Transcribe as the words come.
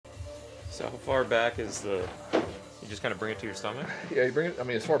So how far back is the? You just kind of bring it to your stomach. Yeah, you bring it. I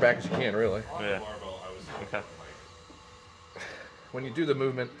mean, as far back as you can, really. Yeah. Okay. When you do the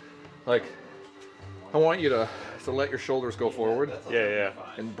movement, like, I want you to let your shoulders go forward. Yeah.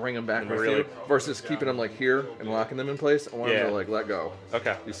 And bring them back And with really- you, versus keeping them like here and locking them in place. I want them to like let go.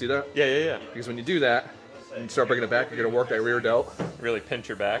 Okay. You see that? Yeah. Because when you do that, and you start bringing it back, you're gonna work that rear delt. Really pinch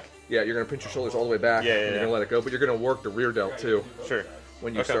your back. Yeah, you're gonna pinch your shoulders all the way back. Yeah, and you're gonna let it go, but you're gonna work the rear delt too. Sure.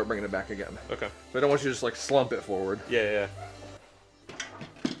 When you start bringing it back again. Okay. So I don't want you to just like slump it forward. Yeah.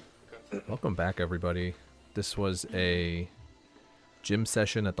 Welcome back, everybody. This was a gym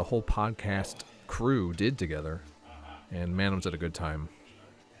session that the whole podcast crew did together, and man, was it a good time.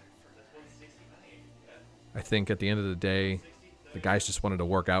 I think at the end of the day, the guys just wanted to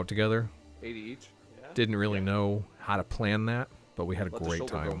work out together. 80 each. Didn't really know how to plan that, but we had a Let the great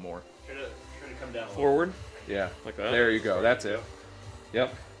shoulder go time. more. Try to come down. Forward. Yeah. Like that? There you go. That's it.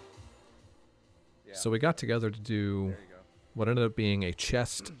 Yep. So we got together to do what ended up being a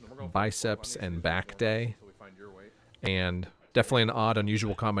chest, biceps, and back day. And definitely an odd,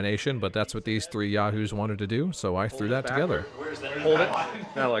 unusual combination, but that's what these three yahoos wanted to do, so I threw that together. Hold it.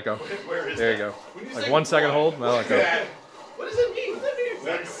 Now let go. There you go. Like 1 second hold. Now let go. What does that mean? What does that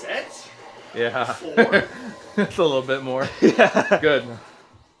mean? 1 set? Yeah. It's a little bit more. Good.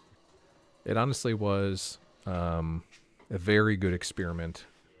 It honestly was a very good experiment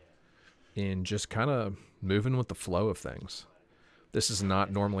in just kind of moving with the flow of things. This is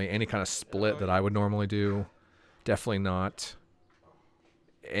not normally any kind of split that I would normally do. Definitely not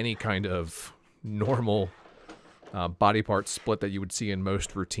any kind of normal body part split that you would see in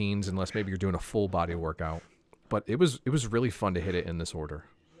most routines, unless maybe you're doing a full body workout. But it was really fun to hit it in this order.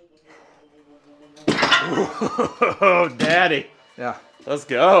 Oh, daddy. Yeah. Let's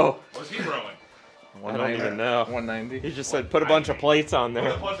go. What's he throwing? I don't even know. 190. He just said put a bunch of plates on Put a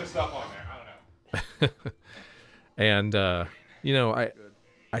there. bunch of stuff on there. I don't know. And, you know,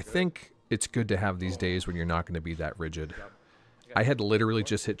 I think it's good to have these days when you're not going to be that rigid. I had literally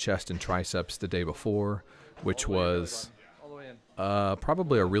just hit chest and triceps the day before, which was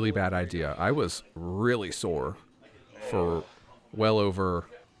probably a really bad idea. I was really sore for well over,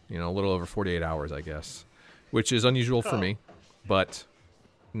 a little over 48 hours, I guess, which is unusual for me, but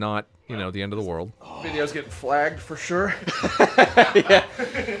not, the end of the world. Video's getting flagged for sure. I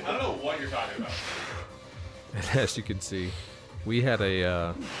don't know what you're talking about. And as you can see, we had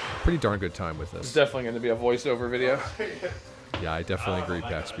a pretty darn good time with It's this. definitely going to be a voiceover video. Yeah, I definitely agree,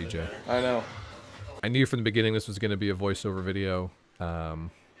 Pax BJ. I know. I knew from the beginning this was going to be a voiceover video.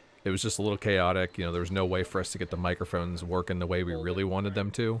 It was just a little chaotic. There was no way for us to get the microphones working the way we really wanted them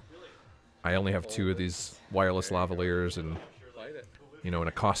to. I only have 2 of these wireless lavaliers, and in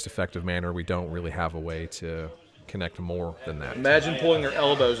a cost-effective manner, we don't really have a way to connect more than that. Imagine pulling your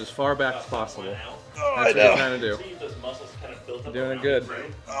elbows as far back as possible. That's what you're trying to do. See those muscles kind of built up. Doing it good.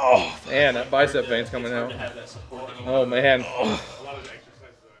 Oh, man, that bicep vein's coming out. Oh, man.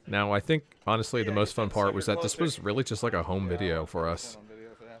 Now, I think, honestly, the most fun part was that this was really just like a home video for us.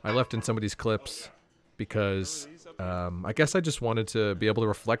 I left in some of these clips because I guess I just wanted to be able to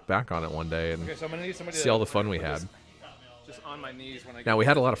reflect back on it one day and see all the fun we had. Just on my knees when I Now, we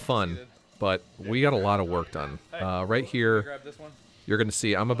had a lot of fun, but we got a lot of work done. Right here, grab this one. you're going to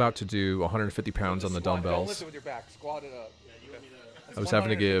see I'm about to do 150 pounds on the Don't lift dumbbells. it with your back. Squat it up. I was having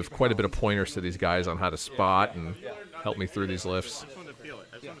to give quite a bit of pointers to these guys on how to spot and help me through these lifts.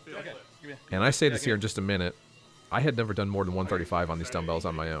 And I say this here in just a minute. I had never done more than 135 on these dumbbells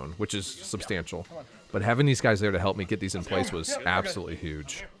on my own, which is substantial. But having these guys there to help me get these in place was absolutely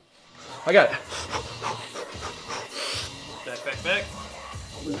huge. I got it. Back.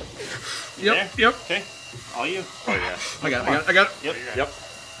 Yep. Okay. All you. Oh yeah. I got it. Yep.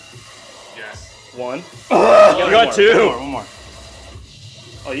 Yes. 1. You got 2. One more.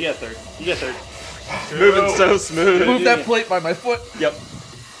 Oh, you got 3rd. You got 3rd. Moving so smooth. Move that plate by my foot. Yep.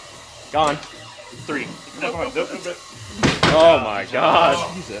 Gone. 3. Nope. Oh my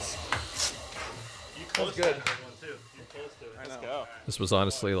God. Jesus. That's good. Let's go. This was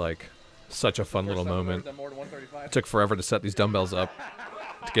honestly like such a fun little moment. More than 135. It took forever to set these dumbbells up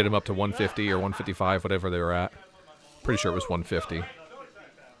to get them up to 150 or 155, whatever they were at. Pretty sure it was 150.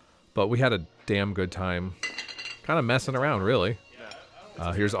 But we had a damn good time kind of messing around, really.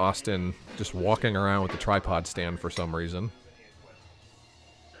 Here's Austin just walking around with the tripod stand for some reason.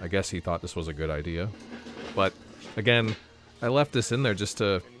 I guess he thought this was a good idea. But, again, I left this in there just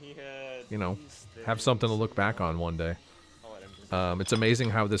to, have something to look back on one day. It's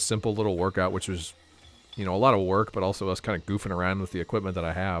amazing how this simple little workout, which was, a lot of work, but also us kind of goofing around with the equipment that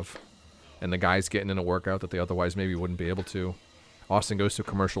I have, and the guys getting in a workout that they otherwise maybe wouldn't be able to, Austin goes to a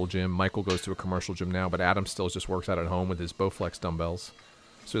commercial gym. Michael goes to a commercial gym now, but Adam still just works out at home with his Bowflex dumbbells.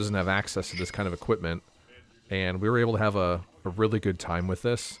 So he doesn't have access to this kind of equipment. And we were able to have a really good time with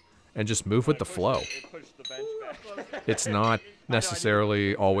this and just move with the flow. It's not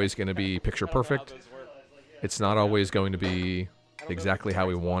necessarily always going to be picture perfect. It's not always going to be exactly how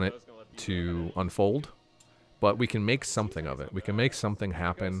we want it to unfold. But we can make something of it. We can make something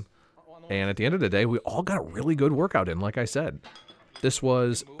happen. And at the end of the day, we all got a really good workout in, like I said. This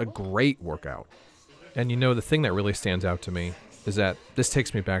was a great workout. And you know, the thing that really stands out to me is that this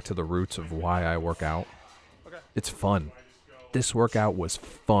takes me back to the roots of why I work out. It's fun. This workout was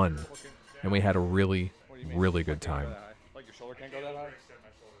fun. And we had a really, really good time. Like your shoulder can't go that high?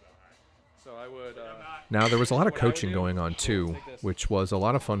 So I would... Now, there was a lot of coaching going on, too, which was a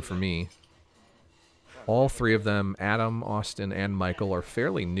lot of fun for me. All three of them, Adam, Austin, and Michael, are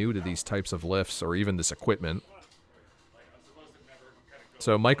fairly new to these types of lifts or even this equipment.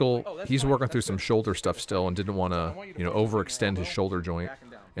 So Michael, he's working through some shoulder stuff still and didn't want to, you know, overextend his shoulder joint.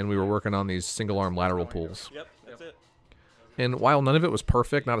 And we were working on these single-arm lateral pulls. Yep, that's it. And while none of it was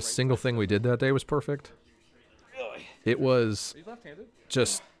perfect, not a single thing we did that day was perfect. It was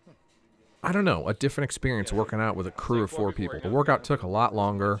just, I don't know, a different experience working out with a crew of 4 people. The workout took a lot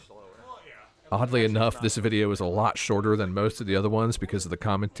longer. Oddly enough, this video is a lot shorter than most of the other ones because of the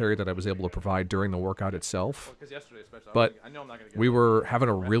commentary that I was able to provide during the workout itself. But we were having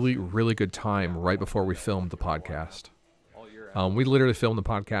a really, really good time right before we filmed the podcast. We literally filmed the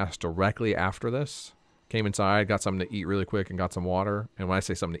podcast directly after this. Came inside, got something to eat really quick, and got some water. And when I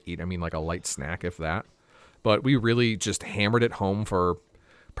say something to eat, I mean like a light snack, if that. But we really just hammered it home for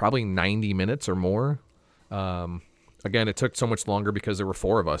probably 90 minutes or more. Again, it took so much longer because there were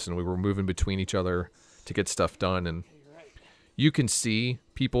 4 of us, and we were moving between each other to get stuff done. And you can see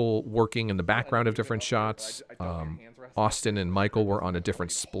people working in the background of different shots. Austin and Michael were on a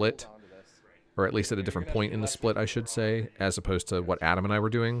different split, or at least at a different point in the split, I should say, as opposed to what Adam and I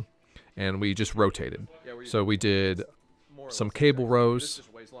were doing. And we just rotated. So we did some cable rows,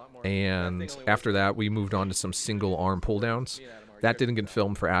 and after that, we moved on to some single arm pull downs. That didn't get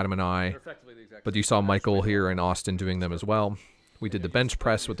filmed for Adam and I, but you saw Michael here and Austin doing them as well. We did the bench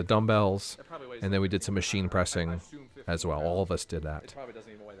press with the dumbbells, and then we did some machine pressing as well. All of us did that.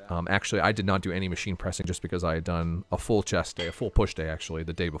 Actually, I did not do any machine pressing just because I had done a full chest day, a full push day actually,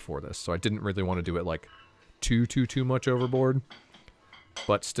 the day before this. So I didn't really want to do it like too much overboard.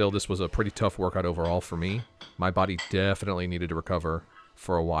 But still, this was a pretty tough workout overall for me. My body definitely needed to recover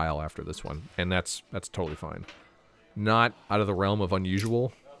for a while after this one, and that's totally fine. Not out of the realm of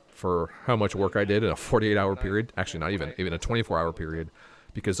unusual for how much work I did in a 48-hour period. Actually, not even a 24-hour period,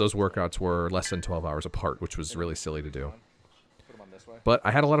 because those workouts were less than 12 hours apart, which was really silly to do. But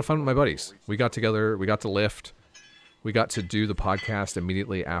I had a lot of fun with my buddies. We got together, we got to lift, we got to do the podcast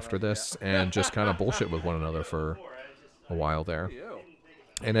immediately after this, and just kind of bullshit with one another for a while there.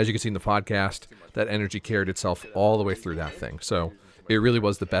 And as you can see in the podcast, that energy carried itself all the way through that thing. So it really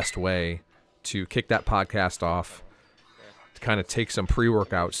was the best way to kick that podcast off, to kind of take some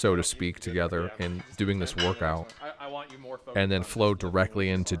pre-workout, so to speak, together and doing this workout, and then flow directly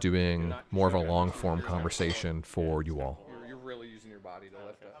into doing more of a long-form conversation for you all. You're really using your body to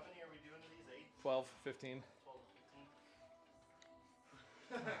lift it. 12, 15. 8,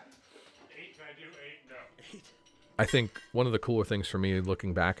 can I do 8? No. 8. I think one of the cooler things for me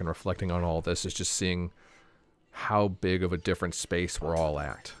looking back and reflecting on all this is just seeing how big of a different space we're all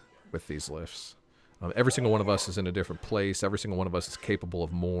at with these lifts. Every single one of us is in a different place. Every single one of us is capable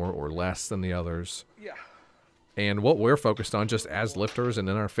of more or less than the others. Yeah. And what we're focused on just as lifters and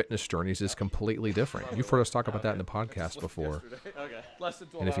in our fitness journeys is completely different. You've heard us talk about that in the podcast before.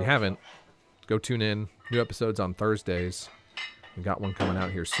 And if you haven't, go tune in. New episodes on Thursdays. We got one coming out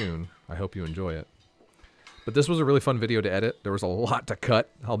here soon. I hope you enjoy it. But this was a really fun video to edit. There was a lot to cut,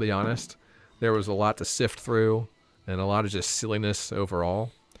 I'll be honest. There was a lot to sift through and a lot of just silliness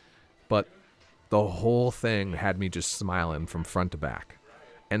overall. But the whole thing had me just smiling from front to back.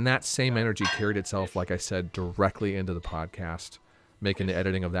 And that same energy carried itself, like I said, directly into the podcast, making the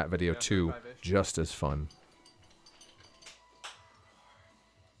editing of that video too just as fun.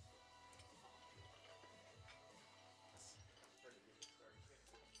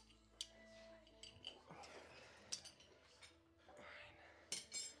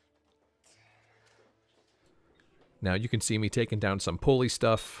 Now you can see me taking down some pulley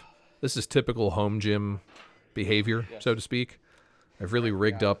stuff. This is typical home gym behavior, so to speak. I've really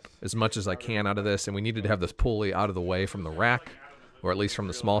rigged up as much as I can out of this, and we needed to have this pulley out of the way from the rack, or at least from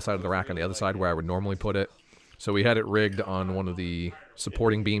the small side of the rack on the other side where I would normally put it. So we had it rigged on one of the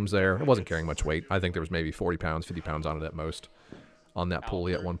supporting beams there. It wasn't carrying much weight. I think there was maybe 40 pounds, 50 pounds on it at most. on that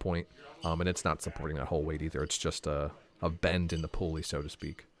pulley at one point, and it's not supporting that whole weight either. It's just a bend in the pulley, so to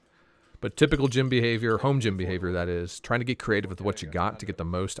speak. But typical gym behavior, home gym behavior, that is, trying to get creative with what you got to get the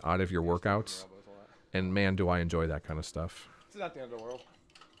most out of your workouts. And man, do I enjoy that kind of stuff. It's not the end of the world.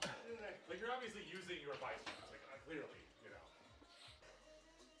 Like, you're obviously using your biceps, like, clearly, you know.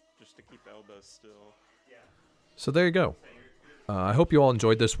 Just to keep elbows still. So there you go. I hope you all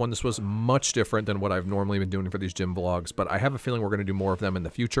enjoyed this one. This was much different than what I've normally been doing for these gym vlogs, but I have a feeling we're going to do more of them in the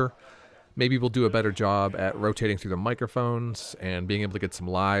future. Maybe we'll do a better job at rotating through the microphones and being able to get some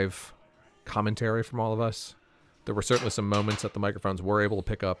live commentary from all of us. There were certainly some moments that the microphones were able to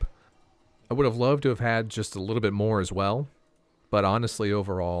pick up. I would have loved to have had just a little bit more as well, but honestly,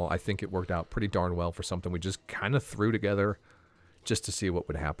 overall, I think it worked out pretty darn well for something we just kind of threw together just to see what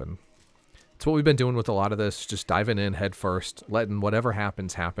would happen. It's what we've been doing with a lot of this, just diving in head first, letting whatever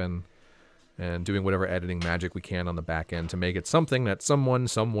happens happen, and doing whatever editing magic we can on the back end to make it something that someone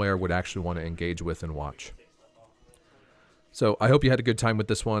somewhere would actually want to engage with and watch. So I hope you had a good time with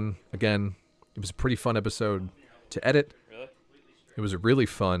this one. Again, it was a pretty fun episode to edit. It was a really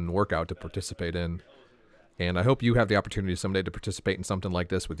fun workout to participate in. And I hope you have the opportunity someday to participate in something like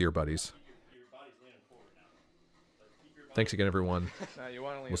this with your buddies. Thanks again, everyone.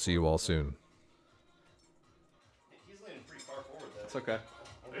 We'll see you all soon. It's okay.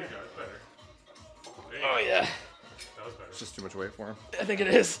 There you go, it's better. There you Oh go. yeah, That was better. It's just too much weight for him. I think it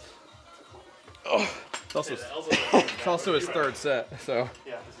is. Oh, It's also his third set, so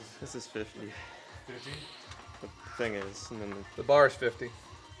yeah. This is 50. 50? The thing is, and then the bar is 50.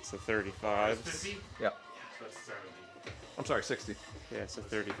 it's a 35. 50? Yeah. So that's 70. I'm sorry, 60. Yeah, it's a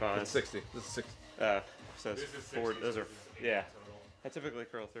 35. It's 60. This is 60. So it's This is 40. 60, Those so are, this is 80 yeah. total. I typically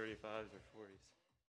curl 35s or 40s.